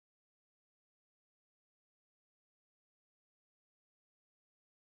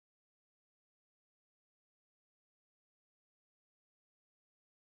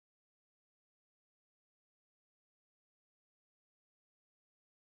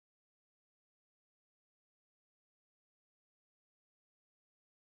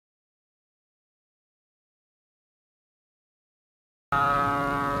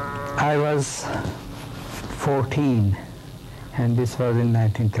I was 14 and this was in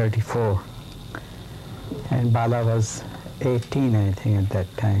 1934, and Bala was 18 I think at that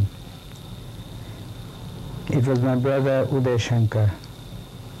time. It was my brother Uday Shankar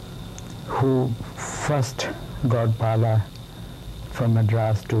who first got Bala from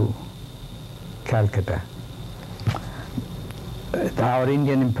Madras to Calcutta. Our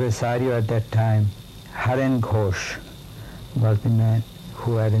Indian impresario at that time, Haren Ghosh, was the man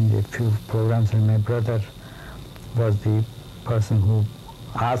who arranged a few programs, and my brother was the person who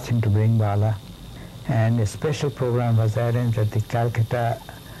asked him to bring Bala. And a special program was arranged at the Calcutta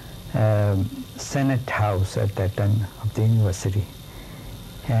Senate House at that time of the university.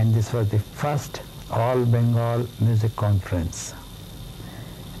 And this was the first All Bengal Music Conference.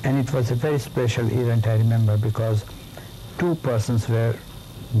 And it was a very special event, I remember, because two persons were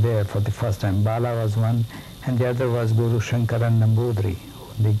there for the first time. Bala was one, and the other was Guru Shankaran Nambudri,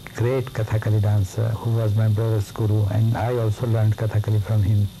 the great Kathakali dancer who was my brother's guru, and I also learned Kathakali from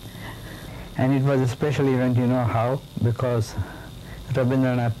him. And it was a special event, you know how? Because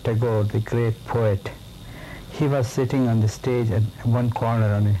Rabindranath Tagore, the great poet, he was sitting on the stage at one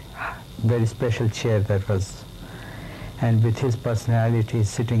corner on a very special chair that was, and with his personality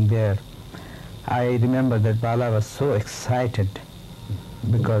sitting there. I remember that Bala was so excited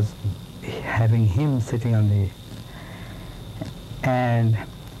because having him sitting on the, and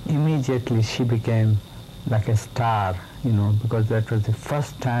immediately she became like a star, you know, because that was the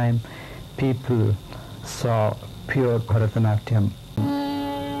first time people saw pure Bharatanatyam.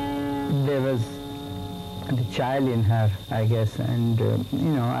 There was the child in her, I guess, and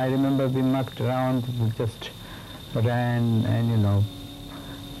you know, I remember we mucked around, we just ran, and you know,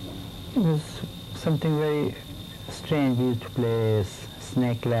 it was something very strange. We used to play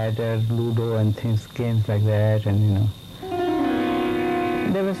snake ladder, ludo and things, games like that, and you know,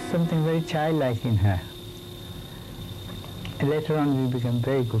 there was something very childlike in her. And later on we became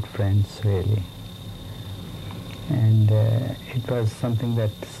very good friends, really. And it was something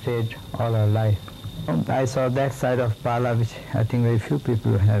that stayed all our life. I saw that side of Bala which I think very few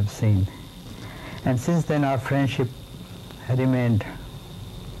people have seen. And since then our friendship remained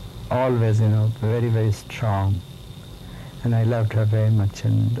always, you know, very, very strong. And I loved her very much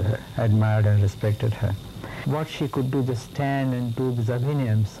and admired and respected her. What she could do, just stand and do these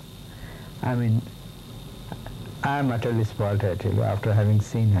abhinayams, I mean, I'm utterly spoilt, I tell you, after having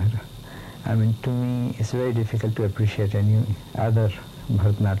seen her. I mean, to me, it's very difficult to appreciate any other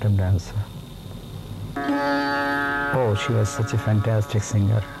Bharatanatyam dancer. Oh, she was such a fantastic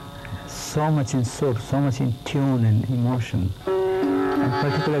singer. So much in sur, so much in tune and emotion. And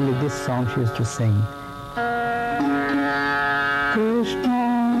particularly this song she used to sing. Krishna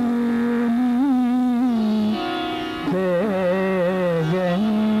Vegani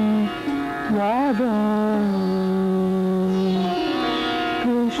Vara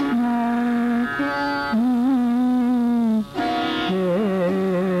Krishna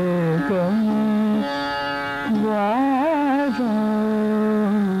Vegani Vara.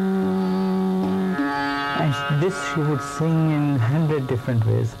 And this she would sing in 100 different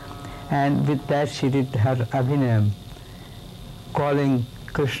ways, and with that she did her abhinayam, calling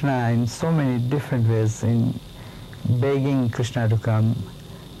Krishna in so many different ways, in begging Krishna to come,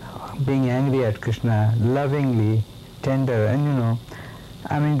 being angry at Krishna, lovingly, tender, and you know,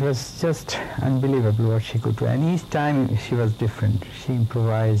 I mean, it was just unbelievable what she could do. And each time she was different. She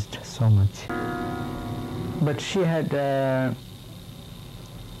improvised so much. But she had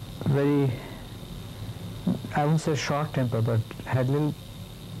very, I wouldn't say short temper, but had little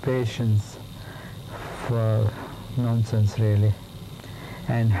patience for nonsense, really.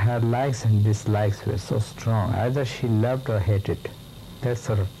 And her likes and dislikes were so strong. Either she loved or hated. That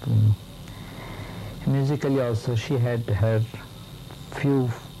sort of, you know. Musically also, she had her few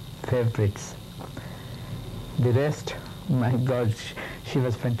favorites. The rest, my God, she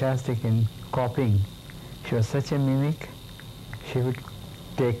was fantastic in copying. She was such a mimic. She would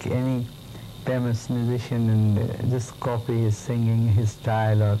take any famous musician and just copy his singing, his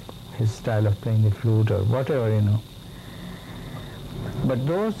style, or his style of playing the flute, or whatever, you know. But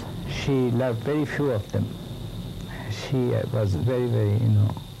those she loved, very few of them. She was very, very, you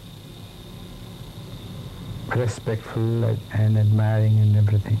know, respectful and admiring and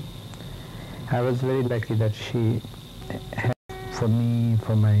everything. I was very lucky that she had, for me,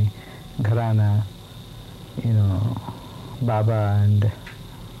 for my gharana, you know, Baba and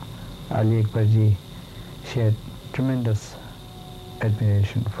Ali Akbarji, she had tremendous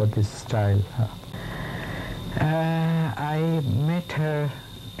admiration for this style. I met her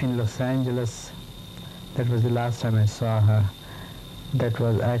in Los Angeles. That was the last time I saw her. That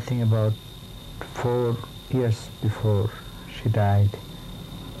was, I think, about 4 years before she died.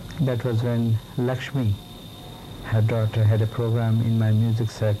 That was when Lakshmi, her daughter, had a program in my music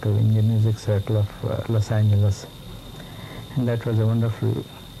circle, in the music circle of Los Angeles. And that was a wonderful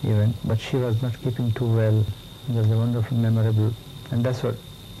event, but she was not keeping too well. It was a wonderful, memorable, and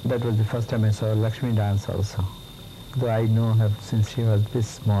that was the first time I saw Lakshmi dance also. Though I know her since she was this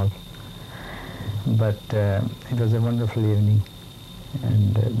small. But it was a wonderful evening,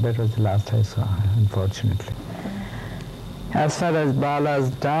 and that was the last I saw her, unfortunately. As far as Bala's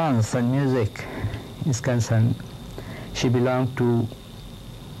dance and music is concerned, she belonged to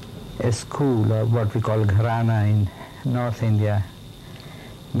a school, or what we call gharana in North India,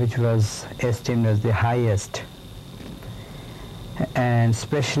 which was esteemed as the highest, and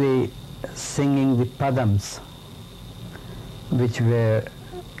especially singing the padams, which were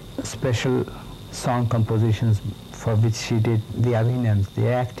special song compositions for which she did the abhinayams, the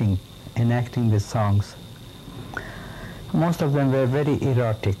enacting the songs. Most of them were very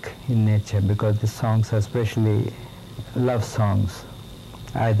erotic in nature, because the songs are especially love songs,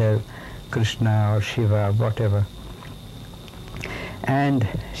 either Krishna or Shiva or whatever. And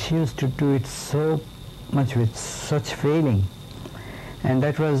she used to do it so much with such feeling, and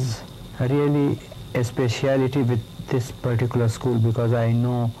that was really a speciality with this particular school, because I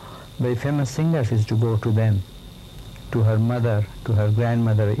know very famous singers used to go to them, to her mother, to her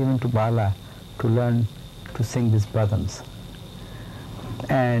grandmother, even to Bala, to learn to sing these padams.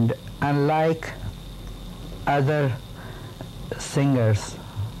 And unlike other singers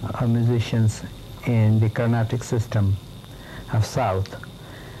or musicians in the Carnatic system of South,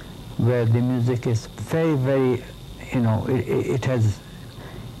 where the music is very, very, it has,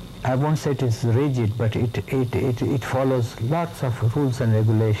 I won't say it is rigid, but it follows lots of rules and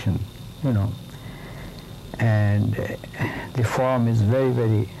regulation, and the form is very,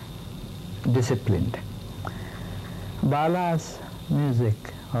 very disciplined. Bala's music,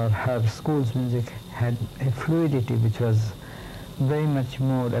 or her school's music, had a fluidity which was very much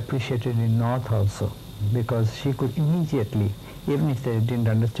more appreciated in North also, because she could immediately, even if they didn't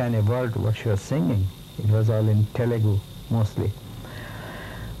understand a word what she was singing, it was all in Telugu mostly,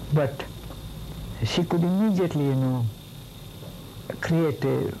 but she could immediately, create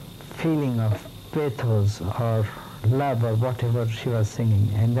a feeling of pathos or love or whatever she was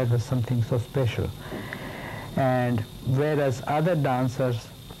singing, and that was something so special. And whereas other dancers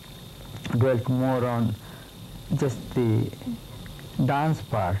dwelt more on just the dance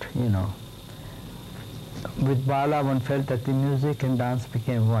part, with Bala one felt that the music and dance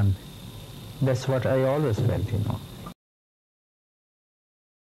became one. That's what I always felt,